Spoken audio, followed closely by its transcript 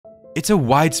It's a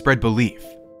widespread belief.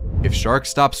 If sharks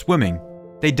stop swimming,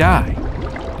 they die.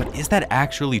 But is that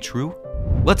actually true?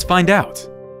 Let's find out.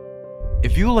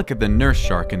 If you look at the nurse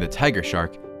shark and the tiger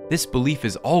shark, this belief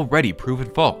is already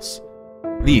proven false.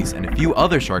 These and a few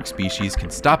other shark species can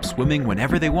stop swimming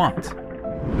whenever they want.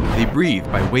 They breathe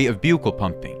by way of buccal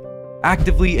pumping,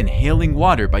 actively inhaling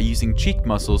water by using cheek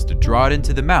muscles to draw it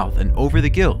into the mouth and over the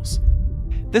gills.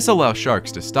 This allows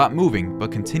sharks to stop moving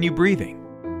but continue breathing.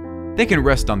 They can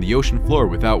rest on the ocean floor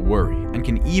without worry and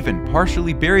can even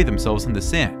partially bury themselves in the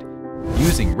sand,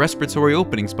 using respiratory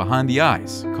openings behind the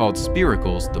eyes, called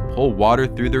spiracles, to pull water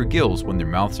through their gills when their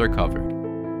mouths are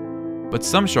covered. But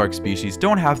some shark species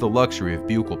don't have the luxury of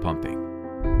buccal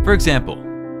pumping. For example,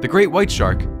 the great white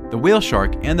shark, the whale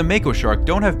shark, and the mako shark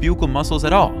don't have buccal muscles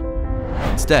at all.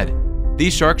 Instead,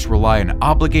 these sharks rely on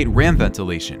obligate ram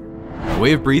ventilation, a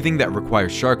way of breathing that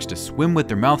requires sharks to swim with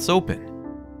their mouths open.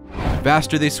 The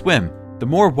faster they swim, the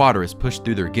more water is pushed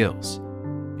through their gills.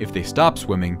 If they stop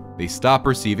swimming, they stop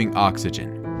receiving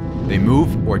oxygen. They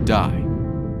move or die.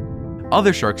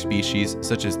 Other shark species,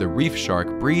 such as the reef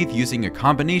shark, breathe using a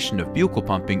combination of buccal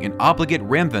pumping and obligate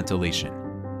ram ventilation.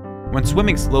 When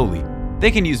swimming slowly, they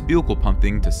can use buccal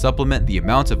pumping to supplement the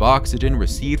amount of oxygen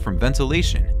received from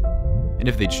ventilation. And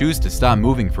if they choose to stop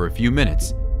moving for a few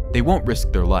minutes, they won't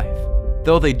risk their life,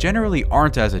 though they generally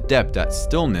aren't as adept at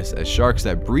stillness as sharks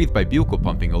that breathe by buccal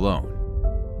pumping alone.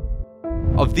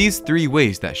 Of these three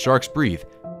ways that sharks breathe,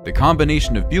 the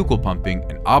combination of buccal pumping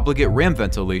and obligate ram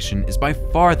ventilation is by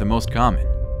far the most common.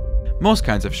 Most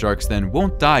kinds of sharks then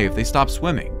won't die if they stop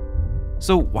swimming.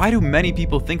 So why do many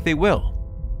people think they will?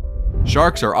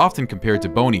 Sharks are often compared to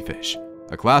bony fish,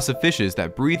 a class of fishes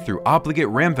that breathe through obligate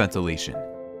ram ventilation.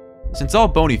 Since all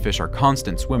bony fish are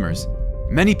constant swimmers,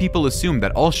 many people assume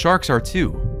that all sharks are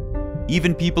too.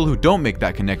 Even people who don't make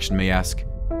that connection may ask,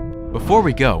 before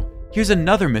we go, here's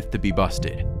another myth to be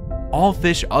busted. All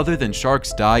fish other than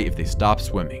sharks die if they stop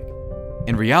swimming.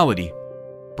 In reality,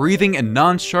 breathing in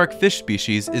non-shark fish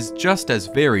species is just as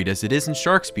varied as it is in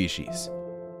shark species.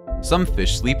 Some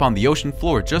fish sleep on the ocean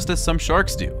floor just as some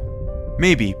sharks do.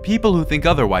 Maybe people who think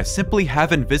otherwise simply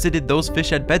haven't visited those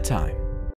fish at bedtime.